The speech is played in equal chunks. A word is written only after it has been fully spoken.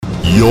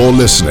You're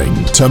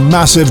listening to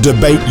Massive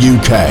Debate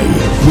UK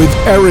with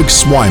Eric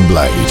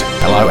Swineblade.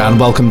 Hello and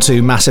welcome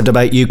to Massive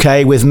Debate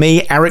UK with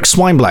me, Eric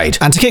Swineblade.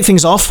 And to kick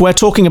things off, we're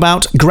talking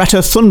about Greta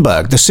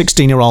Thunberg, the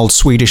 16-year-old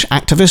Swedish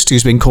activist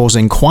who's been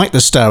causing quite the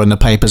stir in the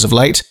papers of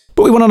late.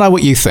 But we want to know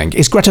what you think.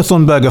 Is Greta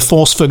Thunberg a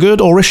force for good,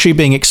 or is she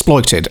being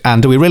exploited?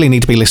 And do we really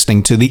need to be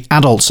listening to the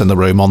adults in the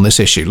room on this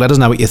issue? Let us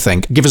know what you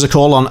think. Give us a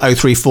call on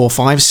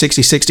 0345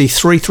 60 60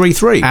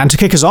 333. And to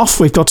kick us off,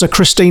 we've got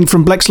Christine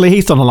from Blexley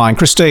Heath on the line.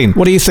 Christine,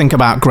 what do you think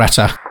about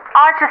Greta?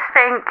 I just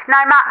think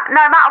no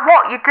matter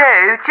what you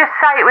do, just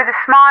say it with a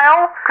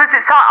smile. Because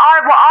it's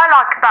like, what I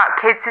like about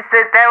kids is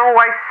that they're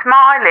always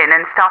smiling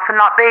and stuff and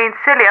like being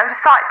silly. I'm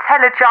just like, tell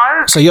a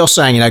joke. So you're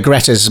saying,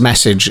 Greta's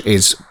message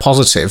is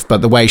positive,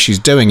 but the way she's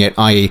doing it,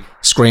 i.e.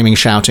 screaming,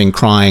 shouting,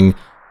 crying,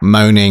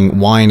 moaning,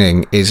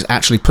 whining, is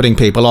actually putting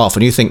people off.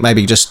 And you think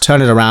maybe just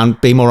turn it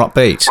around, be more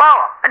upbeat. Well,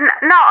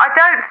 no, I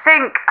don't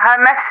think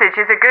her message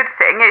is a good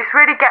thing. It's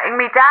really getting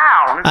me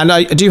down.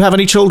 And do you have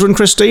any children,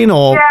 Christine?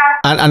 Or yeah.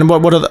 And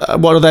what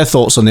are their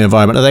thoughts on the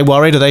environment? Are they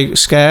worried? Are they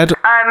scared?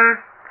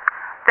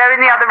 They're in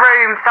the other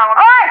room, so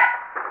Oi!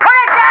 Put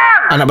it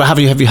down! And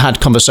have you had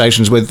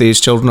conversations with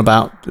these children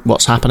about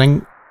what's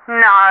happening?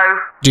 No.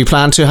 Do you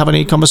plan to have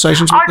any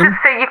conversations with them? I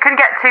just think you can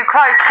get too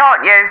close,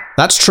 can't you?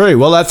 That's true.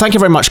 Well, thank you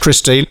very much,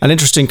 Christine. An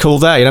interesting call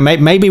there.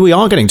 Maybe we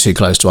are getting too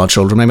close to our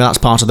children. Maybe that's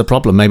part of the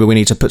problem. Maybe we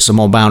need to put some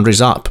more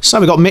boundaries up. So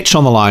we've got Mitch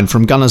on the line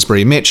from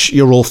Gunnersbury. Mitch,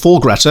 you're all for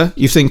Greta.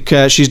 You think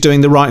she's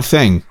doing the right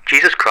thing?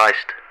 Jesus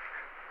Christ.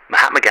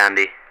 Mahatma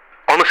Gandhi.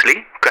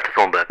 Honestly, Greta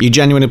Thunberg. You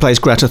genuinely place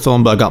Greta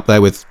Thunberg up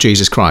there with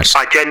Jesus Christ?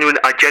 I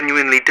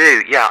genuinely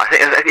do. Yeah, I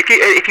think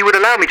if you would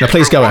allow me to. Now,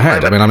 please go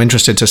ahead. I'm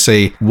interested to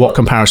see what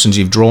comparisons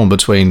you've drawn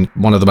between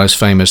one of the most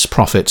famous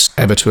prophets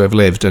ever to have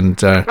lived and.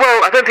 Well,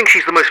 I don't think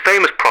she's the most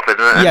famous prophet.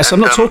 Yes,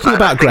 I'm not talking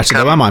about Greta,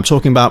 though, am I? I'm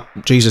talking about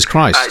Jesus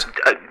Christ.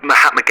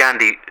 Mahatma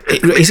Gandhi.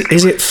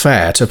 Is it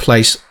fair to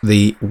place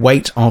the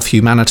weight of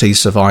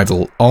humanity's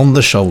survival on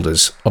the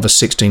shoulders of a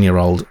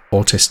 16-year-old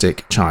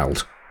autistic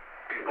child?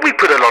 We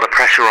put a lot of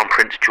pressure on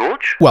Prince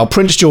George. Well,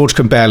 Prince George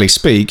can barely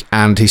speak,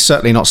 and he's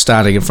certainly not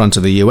standing in front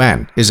of the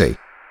UN, is he?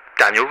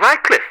 Daniel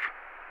Radcliffe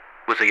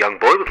was a young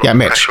boy with a lot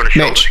of pressure on his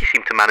shoulders. He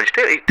seemed to manage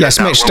it. Yes,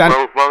 Mitch.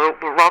 Rather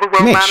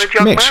well-managed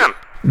young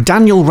man.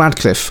 Daniel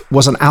Radcliffe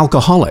was an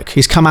alcoholic.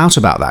 He's come out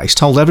about that. He's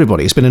told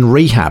everybody. He's been in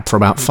rehab for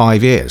about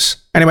 5 years.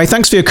 Anyway,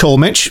 thanks for your call,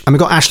 Mitch. And we've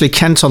got Ashley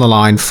Kent on the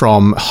line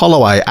from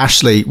Holloway.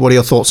 Ashley, what are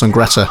your thoughts on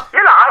Greta?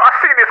 I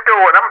see this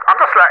girl and I'm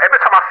just like, every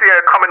time I see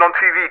her coming on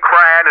TV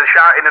crying and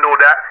shouting and all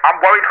that, I'm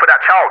worried for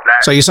that child.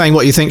 So you're saying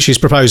what you think she's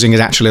proposing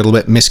is actually a little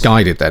bit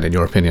misguided then, in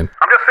your opinion?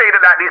 I'm just saying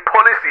that these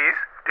policies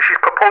that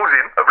she's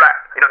proposing of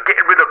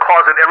getting rid of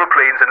cars and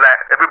aeroplanes and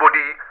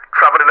everybody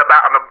travelling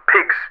about on the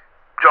pigs,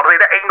 do you know what I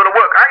mean? That ain't gonna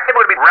work. I ain't never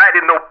gonna be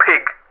riding no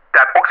pig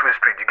down Oxford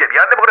Street, you get me?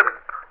 I'm never gonna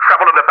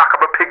travel on the back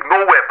of a pig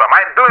nowhere, fam. I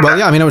ain't doing that. Well,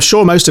 yeah, I'm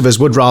sure most of us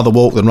would rather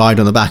walk than ride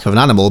on the back of an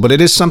animal, but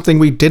it is something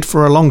we did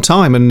for a long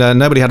time, and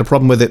nobody had a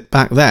problem with it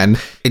back then.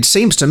 It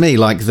seems to me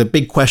like the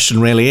big question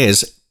really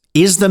is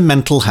the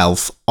mental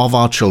health of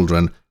our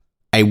children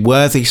a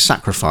worthy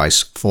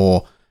sacrifice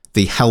for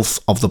the health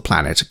of the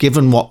planet,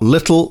 given what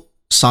little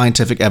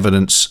scientific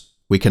evidence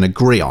we can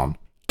agree on?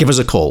 Give us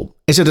a call.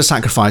 Is it a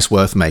sacrifice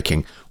worth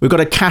making? We've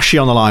got a Kashi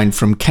on the line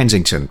from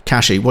Kensington.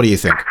 Kashi, what do you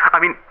think? I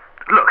mean,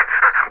 look.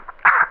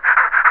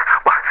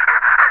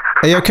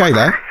 Are you okay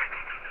there?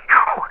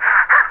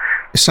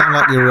 You sound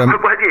like you're in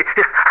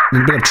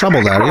a bit of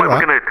trouble there. Are you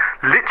right? We're going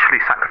to literally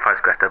sacrifice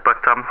Greta, but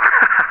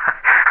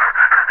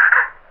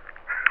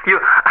you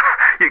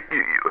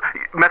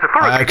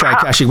metaphorically. Okay,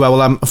 Kashi.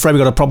 Well, I'm afraid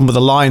we've got a problem with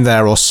the line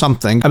there or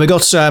something. And we've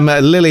got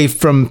Lily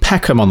from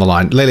Peckham on the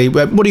line. Lily,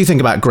 what do you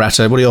think about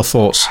Greta? What are your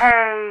thoughts?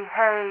 Hey,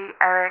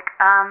 Eric.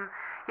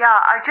 Yeah,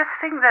 I just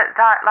think that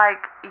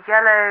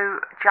yellow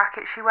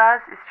jacket she wears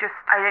is just,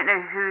 I don't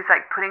know who's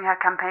putting her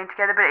campaign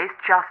together, but it's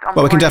just on.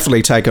 Well, we can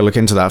definitely take a look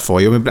into that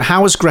for you.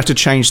 How has Greta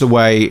changed the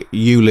way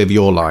you live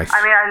your life?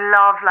 I mean, I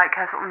love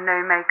her sort of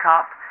no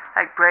makeup,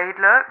 braid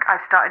look.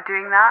 I've started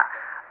doing that.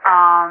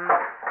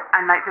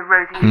 And the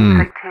rosy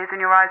tears in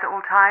your eyes at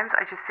all times.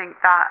 I just think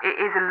that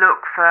it is a look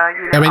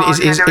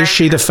for is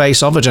she the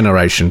face of a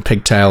generation?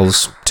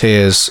 Pigtails,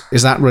 tears.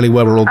 Is that really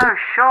where we're all? Oh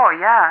sure,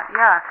 yeah.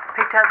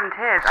 Pigtails and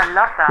tears. I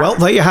love that. Well,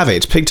 there you have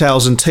it.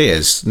 Pigtails and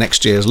tears.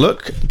 Next year's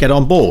look. Get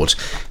on board.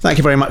 Thank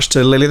you very much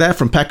to Lily there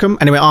from Peckham.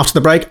 Anyway, after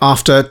the break,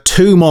 after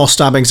 2 more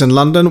stabbings in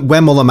London,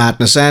 when will the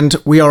madness end?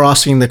 We are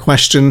asking the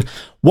question: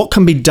 what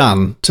can be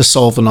done to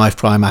solve the knife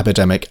crime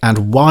epidemic,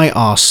 and why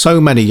are so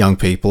many young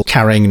people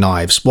carrying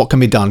knives? What can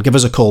be done? Give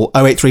us a call,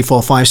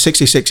 08345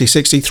 60 60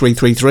 60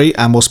 333,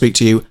 and we'll speak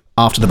to you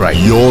after the break.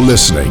 You're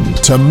listening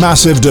to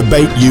Massive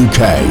Debate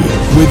UK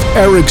with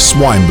Eric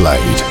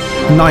Swineblade.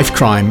 Knife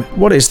crime.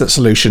 What is the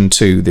solution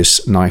to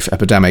this knife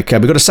epidemic?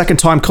 We've got a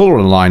second-time caller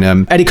on the line,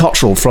 Eddie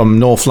Cottrell from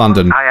North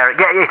London. Hi, Eric.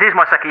 Yeah, it is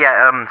my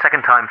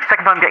second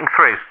time getting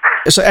through.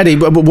 So, Eddie,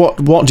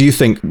 what do you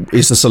think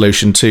is the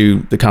solution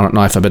to the current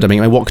knife epidemic?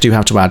 I mean, what could you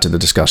have to add to the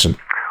discussion?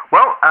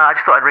 Well, I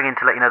just thought I'd ring in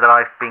to let you know that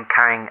I've been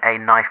carrying a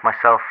knife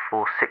myself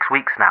for 6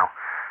 weeks now.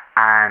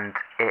 and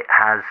it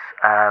has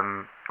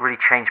really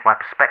changed my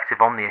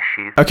perspective on the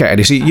issue. Okay,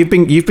 Eddie, so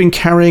you've been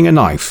carrying a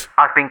knife?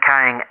 I've been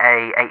carrying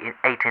a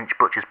 8-inch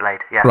butcher's blade,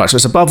 yeah. Right, so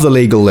it's above the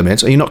legal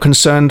limit. Are you not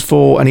concerned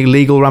for any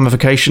legal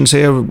ramifications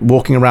here,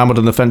 walking around with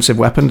an offensive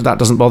weapon? That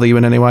doesn't bother you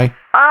in any way?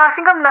 I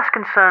think I'm less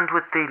concerned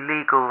with the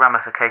legal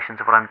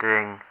ramifications of what I'm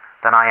doing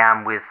than I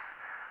am with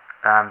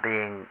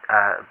being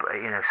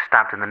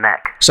stabbed in the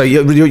neck. So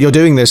you're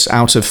doing this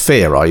out of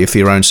fear, are you, for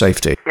your own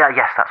safety? Yeah,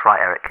 yes, that's right,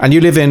 Eric. And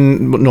you live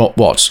in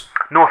what?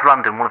 North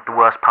London, one of the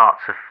worst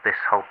parts of this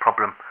whole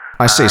problem.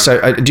 I see.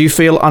 So do you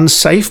feel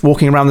unsafe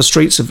walking around the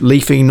streets of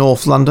leafy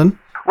North London?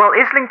 Well,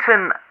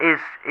 Islington is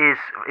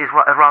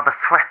a rather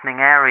threatening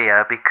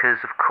area because,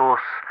 of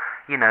course,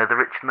 the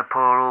rich and the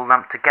poor are all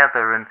lumped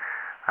together, and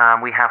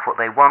we have what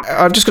they want.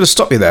 I'm just going to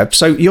stop you there.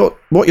 So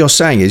what you're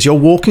saying is you're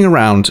walking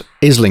around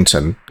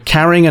Islington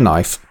carrying a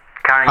knife.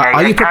 Carrying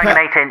an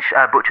 8-inch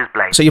butcher's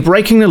blade. So you're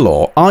breaking the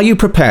law. Are you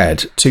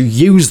prepared to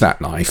use that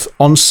knife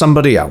on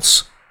somebody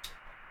else?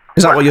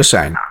 Is that what you're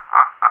saying?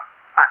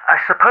 I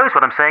suppose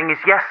what I'm saying is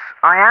yes,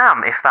 I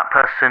am, if that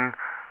person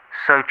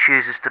so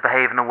chooses to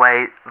behave in a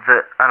way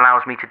that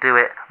allows me to do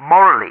it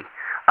morally.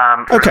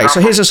 Okay, so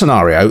here's a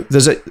scenario.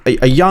 There's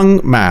a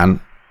young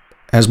man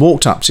has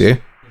walked up to you.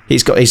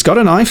 He's got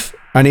a knife,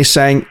 and he's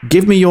saying,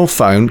 "Give me your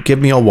phone, give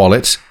me your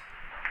wallet,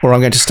 or I'm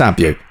going to stab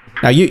you."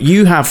 Now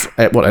you have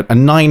a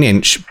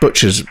 9-inch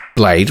butcher's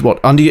blade.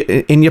 What, under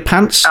in your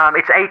pants?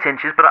 It's 8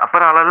 inches, but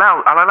I'll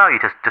allow you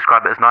to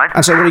describe it as 9.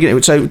 And so what are you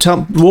going to do?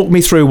 So walk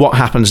me through what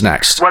happens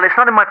next. Well, it's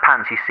not in my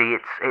pants. You see,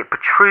 it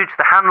protrudes.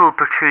 The handle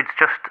protrudes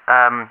just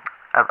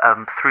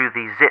through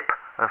the zip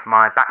of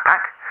my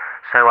backpack.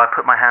 So I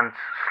put my hands.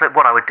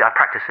 What I would do, I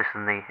practice this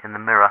in the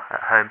mirror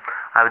at home.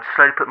 I would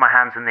slowly put my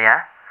hands in the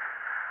air,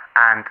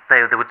 and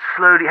they would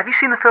slowly... Have you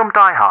seen the film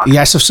Die Hard?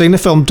 Yes, I've seen the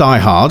film Die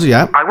Hard,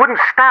 yeah. I wouldn't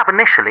stab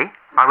initially,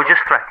 I would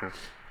just threaten.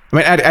 I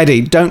mean,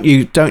 Eddie, don't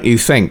you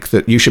think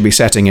that you should be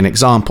setting an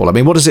example? I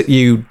mean, what is it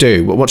you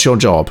do? What's your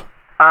job?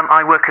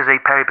 I work as a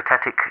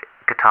peripatetic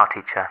guitar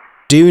teacher.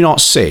 Do you not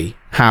see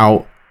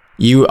how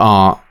you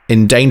are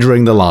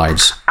endangering the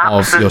lives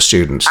of your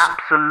students?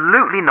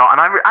 Absolutely not. And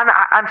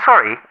I'm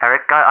sorry,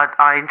 Eric,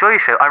 I enjoy your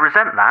show. I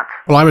resent that.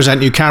 Well, I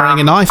resent you carrying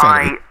a knife,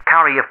 Eddie. I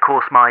carry, of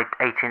course, my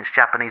 8-inch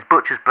Japanese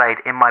butcher's blade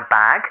in my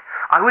bag.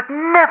 I would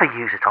never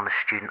use it on a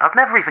student. I'd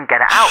never even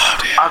get it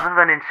out, other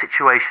than in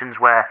situations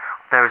where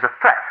there is a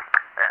threat.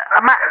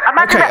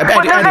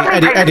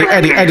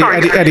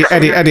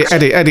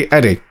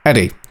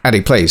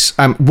 Eddie, please.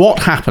 What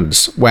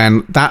happens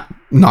when that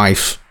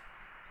knife,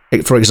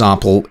 for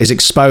example, is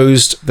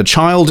exposed? The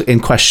child in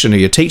question who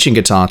you're teaching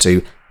guitar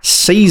to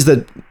sees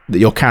that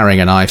you're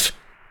carrying a knife.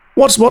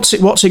 What's he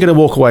going to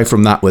walk away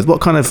from that with? What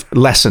kind of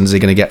lessons is he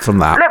going to get from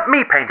that? Let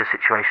me paint a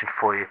situation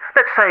for you.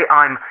 Let's say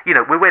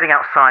we're waiting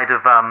outside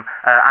of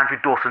Andrew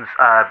Dawson's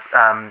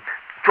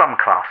drum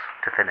class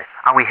to finish,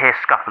 and we hear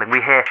scuffling,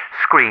 we hear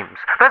screams.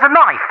 There's a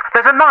knife!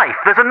 There's a knife!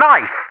 There's a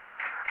knife!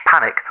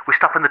 Panic. We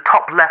stop in the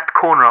top left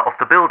corner of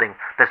the building.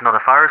 There's not a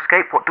fire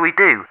escape. What do we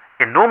do?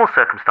 In normal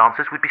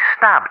circumstances, we'd be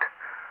stabbed.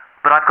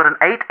 But I've got an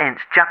 8-inch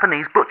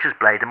Japanese butcher's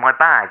blade in my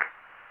bag.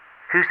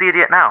 Who's the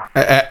idiot now?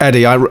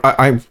 Eddie,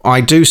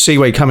 I do see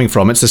where you're coming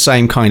from. It's the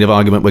same kind of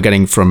argument we're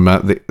getting from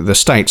the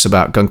States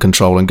about gun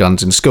control and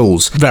guns in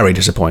schools. Very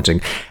disappointing.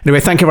 Anyway,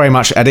 thank you very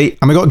much, Eddie.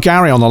 And we've got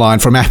Gary on the line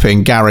from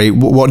Epping. Gary,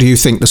 what do you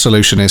think the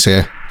solution is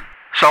here?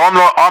 So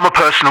I'm a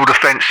personal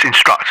defence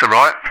instructor,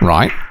 right?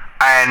 Right.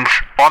 And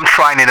I'm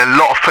training a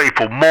lot of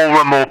people,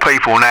 more and more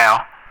people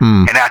now,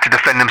 in how to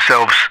defend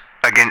themselves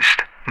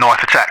against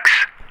knife attacks,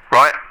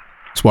 right?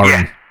 It's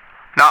worrying. Yeah.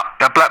 No,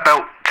 a black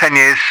belt, 10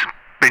 years...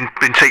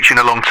 Been teaching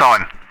a long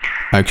time.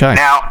 Okay.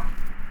 Now,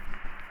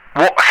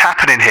 what's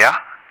happening here,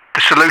 the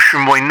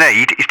solution we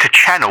need is to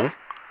channel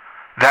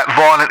that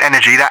violent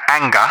energy, that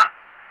anger,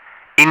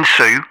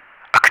 into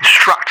a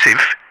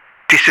constructive,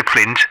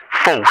 disciplined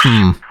force.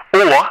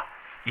 Or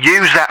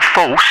use that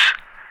force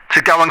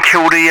to go and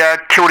kill the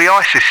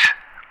ISIS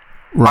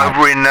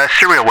over in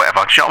Syria or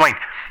whatever. Do you know what I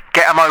mean?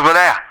 Get them over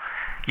there.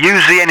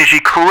 Use the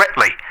energy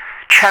correctly.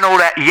 Channel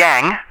that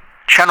yang,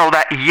 channel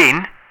that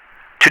yin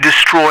to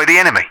destroy the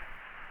enemy.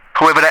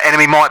 Whoever that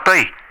enemy might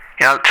be.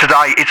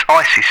 Today it's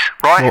ISIS,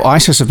 right? Well,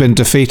 ISIS have been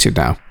defeated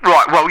now.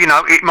 Right, well,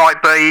 it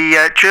might be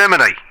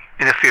Germany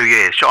in a few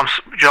years. What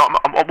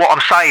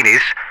I'm saying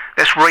is,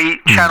 let's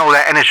re-channel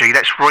that energy,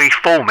 let's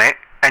reform it,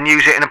 and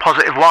use it in a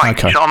positive way.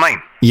 Okay. Do you know what I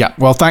mean? Yeah,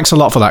 well, thanks a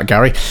lot for that,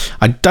 Gary.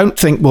 I don't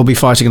think we'll be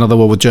fighting another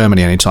war with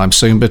Germany anytime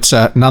soon, but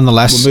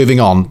nonetheless, we're moving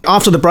on.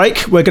 After the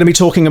break, we're going to be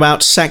talking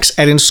about sex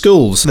ed in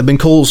schools. There have been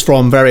calls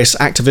from various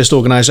activist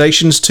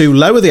organisations to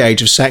lower the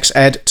age of sex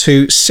ed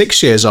to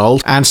 6 years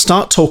old and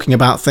start talking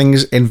about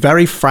things in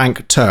very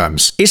frank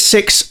terms. Is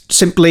 6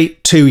 simply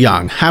too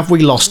young? Have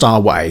we lost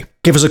our way?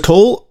 Give us a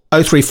call.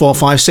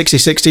 0345 60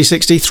 60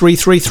 60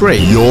 333.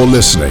 You're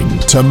listening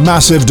to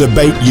Massive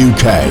Debate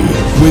UK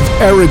with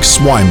Eric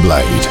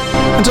Swineblade.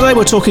 And today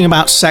we're talking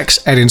about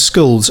sex ed in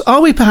schools. Are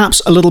we perhaps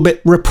a little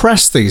bit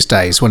repressed these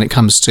days when it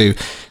comes to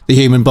the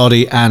human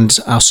body and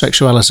our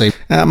sexuality?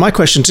 My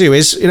question to you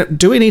is,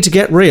 do we need to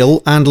get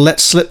real and let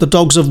slip the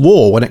dogs of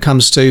war when it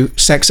comes to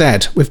sex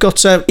ed? We've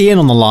got Ian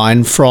on the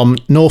line from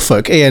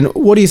Norfolk. Ian,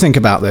 what do you think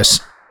about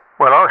this?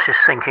 Well, I was just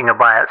thinking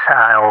about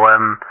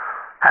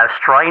how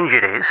strange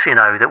it is,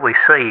 that we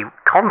see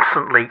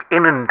constantly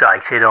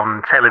inundated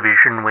on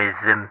television with,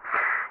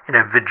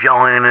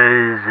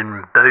 vaginas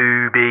and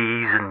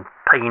boobies and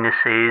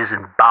penises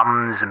and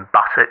bums and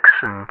buttocks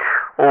and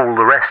all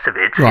the rest of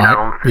it, right.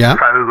 On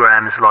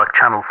programs like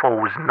Channel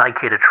 4's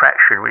Naked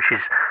Attraction, which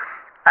is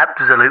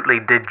absolutely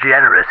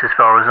degenerate as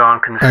far as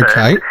I'm concerned.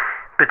 Okay.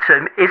 But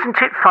isn't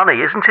it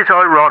funny, isn't it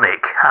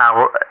ironic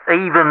how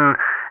even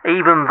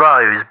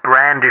those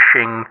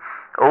brandishing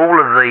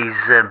all of these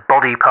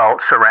body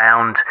parts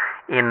around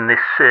in this,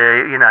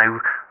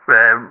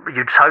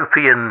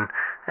 utopian,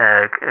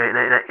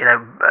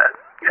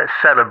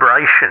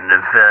 celebration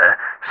of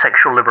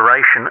sexual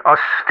liberation are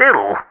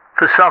still,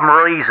 for some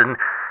reason,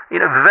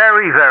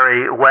 very,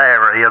 very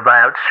wary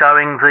about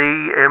showing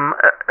the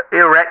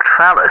erect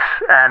phallus.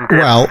 And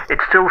it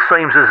still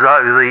seems as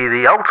though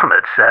the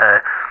ultimate,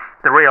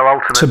 the real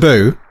ultimate...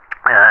 Taboo.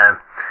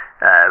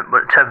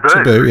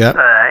 Taboo, yeah.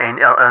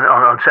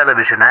 On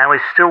television now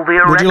is still the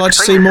erect. Would you like to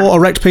see more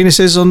erect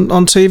penises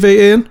on TV,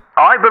 Ian?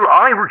 I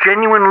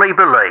genuinely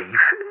believe,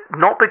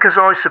 not because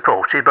I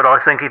support it, but I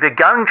think if you're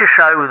going to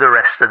show the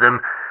rest of them,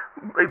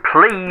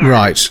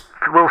 please,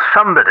 will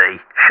somebody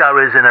show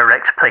us an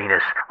erect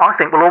penis? I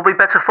think we'll all be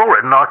better for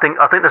it, and I think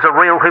there's a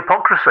real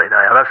hypocrisy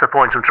there. That's the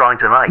point I'm trying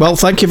to make. Well,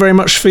 thank you very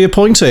much for your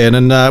point, Ian,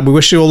 and we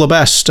wish you all the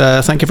best.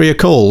 Thank you for your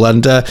call,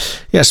 and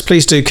yes,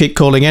 please do keep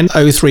calling in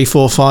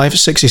 0345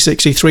 60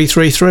 60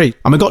 333.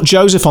 And we've got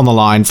Joseph on the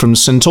line from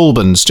St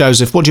Albans.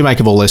 Joseph, what do you make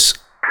of all this?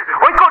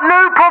 I've got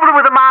no problem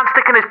with a man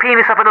sticking his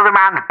penis up another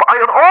man's butt. I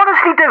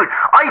honestly don't.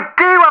 I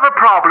do have a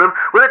problem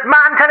with a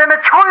man telling a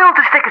child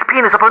to stick his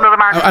penis up another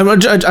man's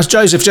butt.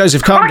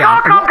 Joseph, calm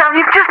down. Calm down.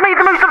 You've just made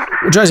the most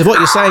of... Joseph, what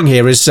you're saying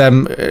here is,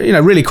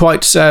 really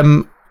quite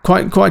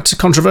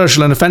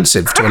controversial and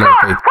offensive to a lot of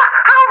people.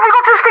 How have we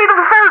got to a state of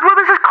affairs where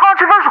this is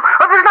controversial?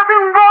 There's nothing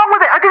wrong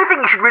with it. I don't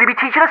think you should really be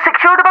teaching a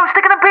 6-year-old about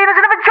sticking a penis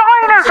in a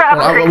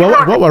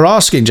vagina. What we're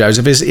asking,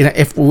 Joseph, is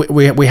if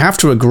we have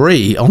to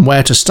agree on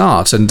where to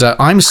start, and I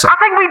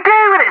think we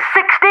do, and it's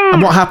 16.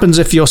 And what happens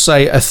if you're,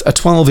 say, a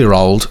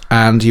 12-year-old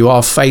and you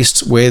are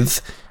faced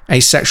with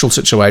a sexual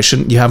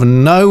situation, you have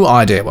no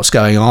idea what's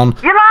going on?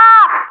 You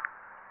laugh!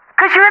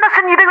 Because you're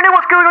innocent, you don't know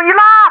what's going on, you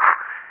laugh!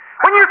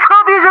 When you're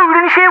 12 years old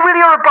and you say, well,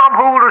 you're a bum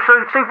hole or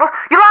so forth,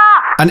 you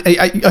laugh!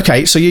 And,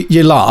 okay, so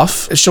you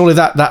laugh. Surely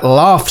that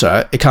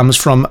laughter, it comes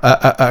from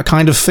a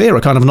kind of fear,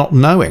 a kind of not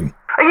knowing.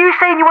 Are you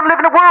saying you want to live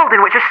in a world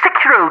in which a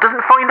 6-year-old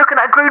doesn't find looking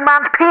at a grown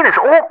man's penis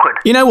awkward?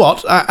 You know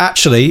what?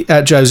 Actually,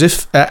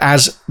 Joseph,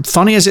 as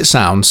funny as it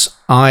sounds,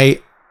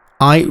 I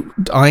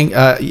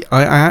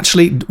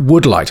actually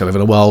would like to live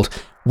in a world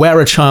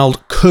where a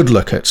child could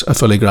look at a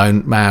fully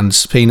grown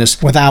man's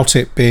penis without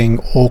it being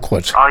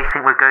awkward. I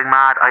think we're going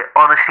mad. I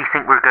honestly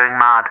think we're going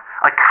mad.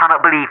 I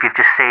cannot believe you've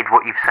just said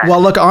what you've said. Well,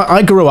 look,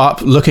 I grew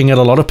up looking at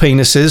a lot of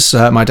penises.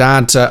 My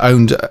dad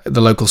owned the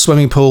local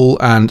swimming pool,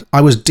 and I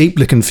was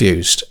deeply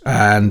confused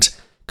and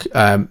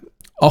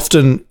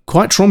often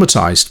quite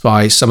traumatized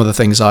by some of the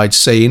things I'd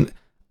seen.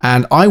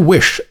 And I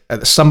wish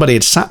somebody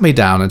had sat me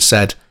down and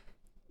said,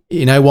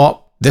 you know what?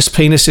 This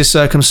penis is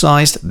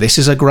circumcised, this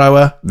is a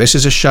grower, this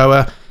is a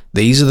shower,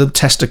 these are the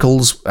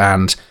testicles,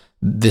 and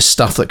this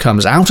stuff that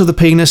comes out of the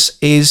penis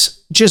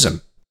is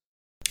jism.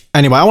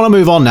 Anyway, I want to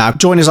move on now.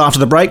 Join us after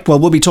the break where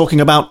we'll be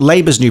talking about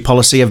Labour's new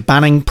policy of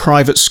banning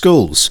private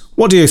schools.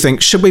 What do you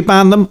think? Should we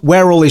ban them?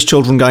 Where are all these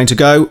children going to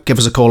go? Give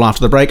us a call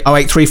after the break.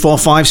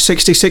 08345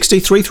 60 60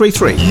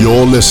 333.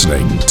 You're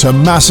listening to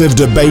Massive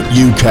Debate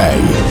UK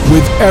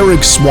with Eric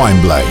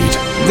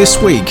Swineblade.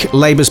 This week,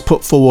 Labour's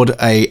put forward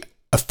a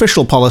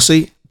official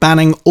policy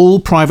banning all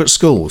private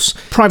schools.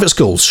 Private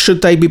schools,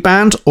 should they be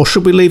banned or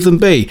should we leave them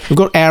be? We've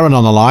got Aaron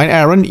on the line.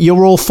 Aaron,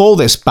 you're all for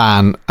this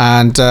ban,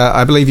 and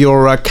I believe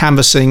you're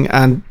canvassing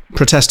and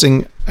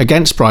protesting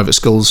against private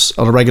schools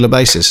on a regular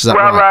basis. Is that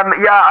right?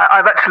 Well, yeah,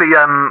 I've actually,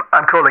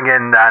 I'm calling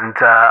in, and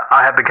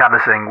I have been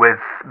canvassing with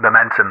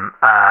Momentum.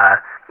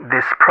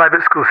 This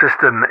private school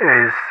system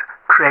is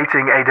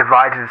creating a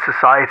divided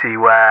society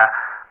where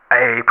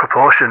a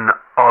proportion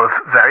of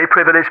very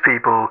privileged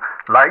people,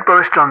 like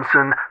Boris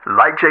Johnson,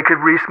 like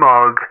Jacob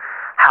Rees-Mogg,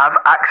 have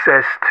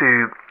access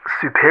to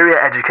superior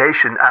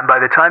education, and by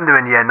the time they're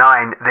in year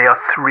 9, they are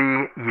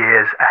 3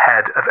 years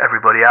ahead of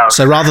everybody else.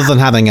 So rather than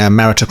having a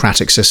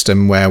meritocratic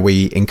system where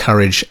we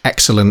encourage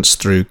excellence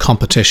through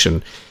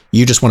competition,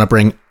 you just want to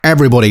bring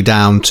everybody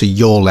down to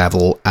your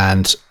level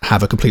and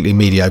have a completely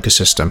mediocre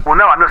system. Well,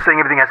 no, I'm not saying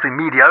everything has to be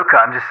mediocre.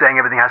 I'm just saying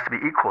everything has to be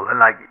equal.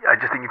 And I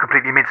just think you're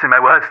completely mincing my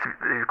words,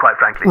 quite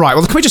frankly. Right,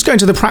 well, can we just go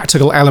into the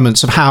practical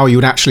elements of how you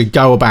would actually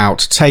go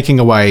about taking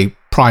away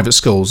private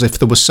schools if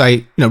there was,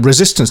 say,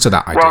 resistance to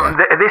that idea? Well,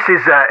 this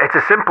is it's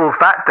a simple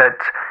fact that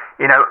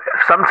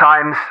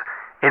sometimes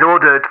in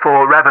order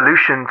for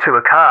revolution to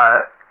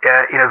occur,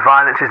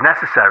 violence is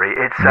necessary.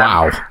 It's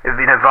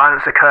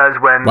violence occurs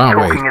when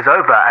talking is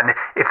over, and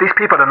if these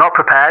people are not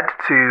prepared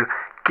to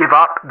give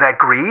up their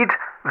greed,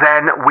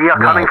 then we are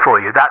coming for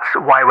you. That's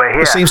why we're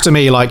here. It seems to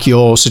me like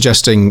you're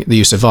suggesting the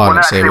use of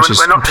violence here, which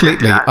is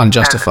completely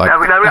unjustified.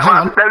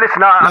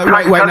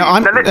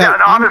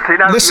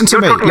 Listen to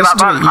me.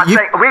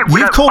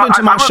 You've called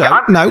into my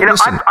show. No,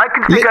 listen.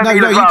 You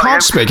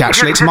can't speak,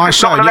 actually. It's my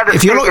show.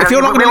 If you're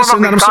not going to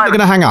listen, then I'm simply going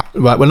to hang up.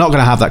 Right, we're not going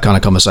to have that kind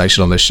of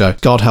conversation on this show.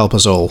 God help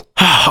us all.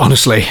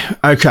 Honestly.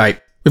 Okay.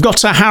 We've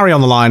got Harry on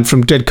the line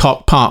from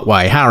Didcot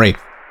Parkway. Harry.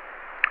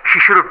 She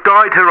should have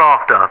died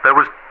hereafter. There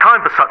was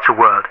time for such a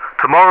word.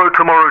 Tomorrow,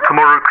 tomorrow,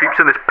 tomorrow creeps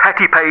in this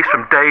petty pace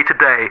from day to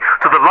day,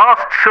 to the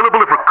last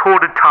syllable of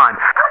recorded time.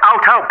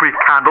 Out, out, brief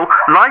candle.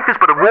 Life is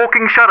but a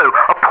walking shadow,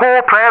 a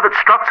poor player that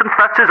struts and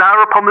frets his hour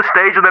upon the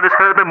stage and then is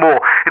heard no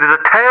more. It is a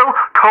tale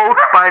told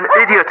by an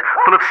idiot,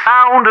 full of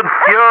sound and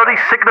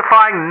fury,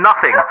 signifying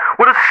nothing.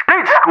 Would a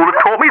state school have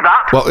taught me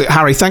that? Well,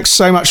 Harry, thanks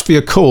so much for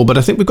your call, but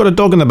I think we've got a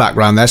dog in the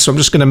background there, so I'm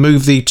just going to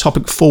move the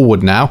topic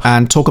forward now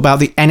and talk about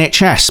the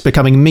NHS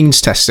becoming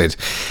means-tested.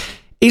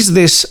 Is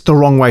this the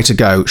wrong way to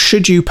go?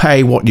 Should you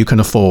pay what you can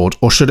afford,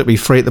 or should it be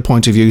free at the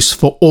point of use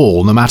for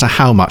all, no matter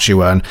how much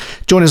you earn?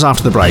 Join us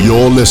after the break.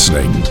 You're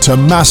listening to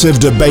Massive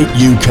Debate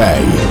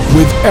UK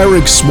with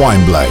Eric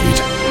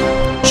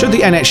Swineblade. Should the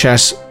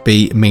NHS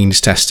be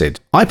means tested?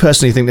 I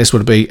personally think this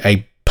would be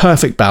a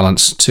perfect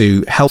balance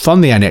to help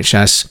fund the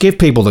NHS, give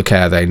people the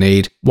care they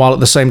need, while at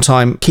the same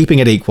time keeping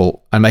it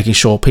equal and making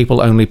sure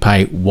people only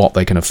pay what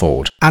they can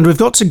afford. And we've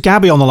got to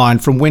Gabby on the line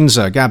from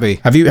Windsor.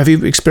 Gabby, have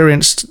you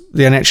experienced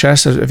the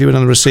NHS? Have you been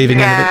on the receiving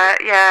end of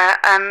it? Yeah.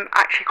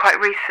 Actually, quite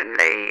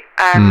recently,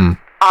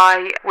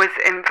 I was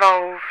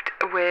involved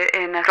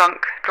in a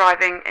drunk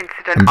driving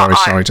incident. I'm very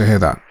sorry to hear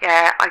that.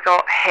 Yeah, I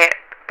got hit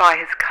by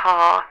his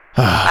car.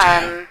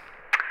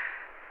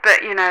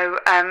 But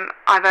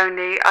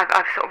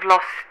I've sort of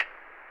lost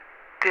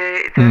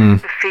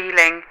the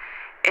feeling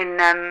in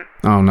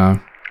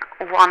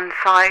one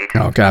side.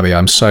 Oh, Gabby,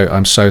 I'm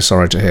so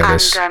sorry to hear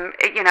this. And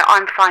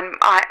I'm fine.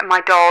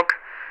 My dog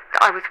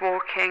that I was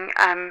walking,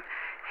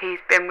 he's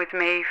been with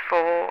me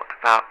for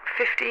about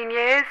 15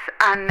 years,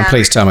 and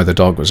please tell me the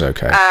dog was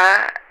okay.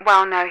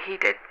 Well, no, he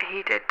did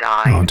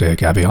die. Oh dear,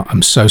 Gabby,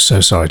 I'm so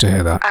sorry to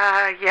hear that.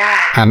 Yeah.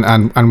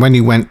 And when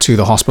you went to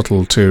the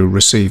hospital to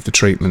receive the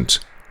treatment,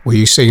 were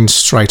you seen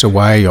straight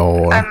away,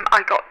 or? I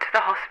got to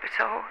the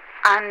hospital,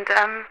 and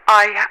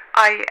I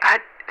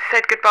had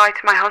said goodbye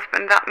to my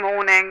husband that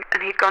morning,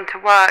 and he'd gone to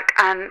work,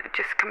 and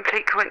just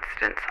complete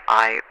coincidence,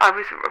 I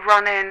was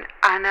running,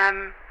 and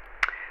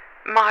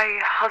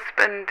my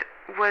husband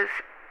was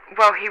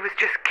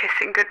just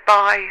kissing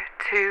goodbye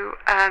to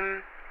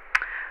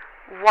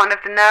one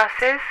of the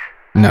nurses.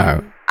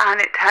 No.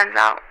 And it turns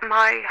out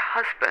my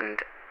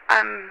husband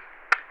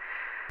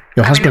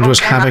Your husband was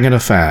having an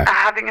affair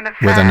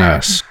with a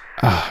nurse.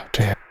 Oh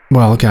dear.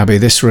 Well, Gabby,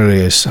 this really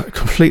is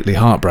completely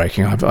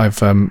heartbreaking.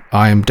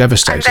 I am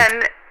devastated.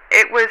 And then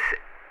it was.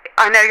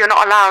 I know you're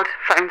not allowed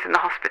phones in the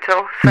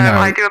hospital, so no.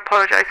 I do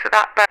apologise for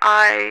that. But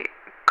I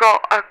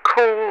got a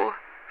call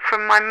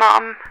from my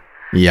mum.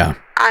 Yeah.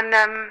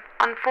 And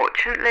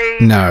unfortunately,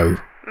 no.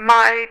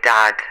 My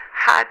dad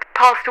had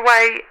passed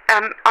away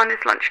on his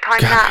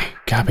lunchtime nap.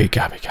 Gabby,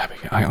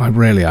 I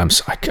really am.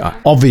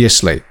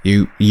 Obviously,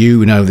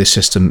 you know this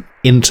system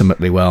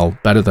intimately well,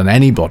 better than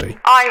anybody.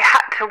 I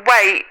had to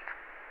wait,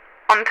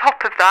 on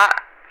top of that,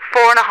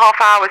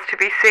 4.5 hours to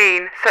be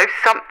seen, so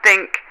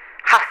something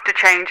has to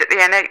change at the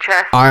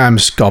NHS. I am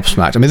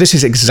gobsmacked. I mean, this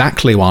is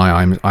exactly why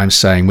I'm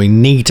saying we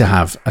need to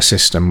have a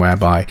system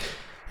whereby,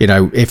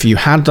 if you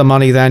had the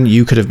money, then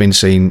you could have been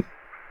seen,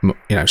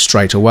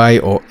 straight away,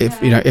 or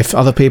if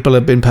other people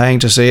had been paying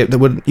to see it,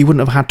 you wouldn't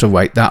have had to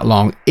wait that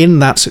long in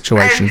that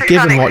situation,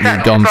 given what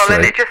you've gone through.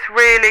 And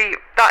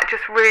that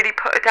just really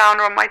put a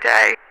downer on my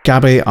day.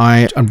 Gabby,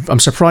 I'm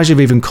surprised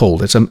you've even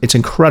called. It's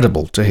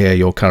incredible to hear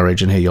your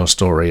courage and hear your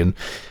story. And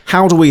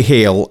how do we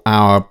heal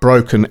our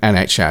broken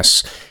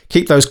NHS?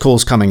 Keep those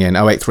calls coming in,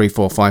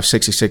 08345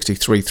 60 60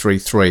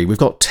 333. We've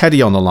got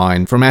Teddy on the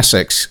line from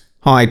Essex.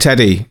 Hi,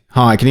 Teddy.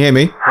 Hi, can you hear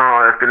me?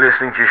 Hi, I've been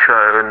listening to your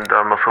show, and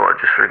I thought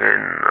I'd just ring in.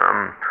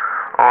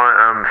 I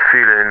am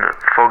feeling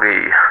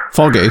foggy.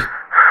 Foggy?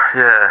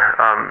 Yeah.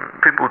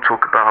 People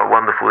talk about how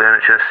wonderful the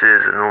NHS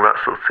is and all that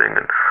sort of thing.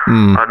 And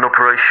I had an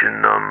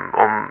operation,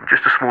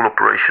 just a small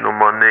operation on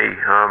my knee,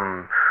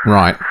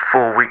 right,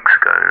 4 weeks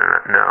ago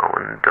now,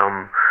 and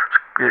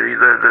they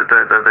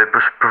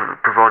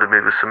provided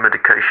me with some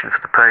medication for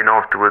the pain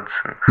afterwards.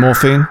 And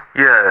morphine?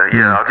 Yeah.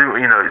 I do.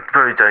 It's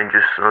very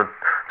dangerous. And I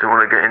don't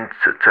want to get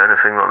into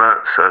anything like that.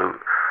 So,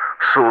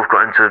 sort of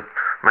got into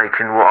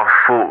making what I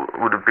thought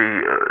would be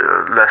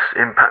a less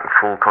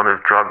impactful kind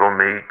of drug on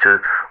me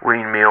to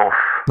wean me off.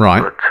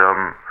 Right. But,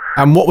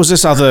 and what was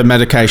this other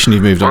medication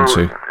you've moved on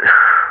to?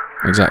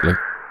 Exactly. It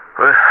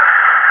was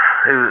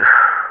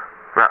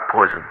rat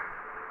poison.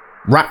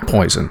 Rat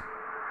poison?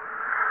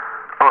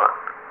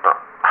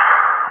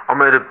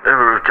 made an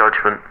error of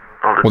judgment.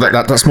 Well,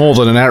 that's more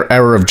than an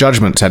error of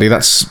judgment, Teddy.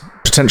 That's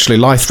potentially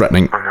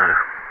life-threatening.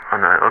 I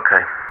know.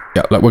 Okay.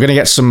 Yeah, look, we're going to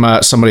get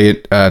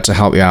somebody to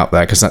help you out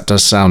there, because that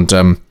does sounds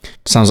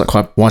like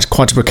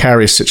quite a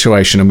precarious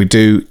situation, and we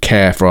do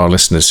care for our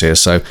listeners here.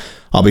 So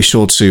I'll be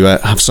sure to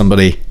have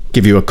somebody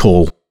give you a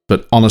call.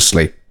 But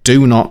honestly,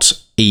 do not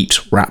eat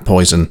rat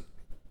poison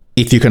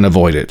if you can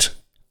avoid it.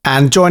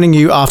 And joining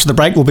you after the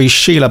break will be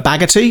Sheila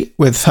Baggerty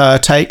with her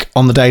take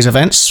on the day's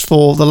events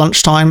for the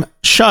lunchtime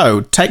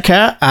show. Take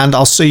care, and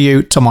I'll see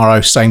you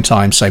tomorrow, same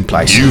time, same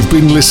place. You've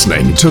been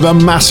listening to the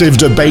Massive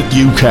Debate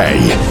UK,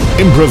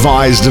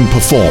 improvised and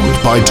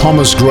performed by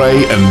Thomas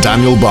Gray and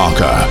Daniel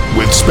Barker,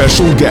 with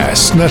special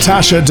guest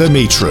Natasha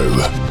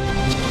Dimitru.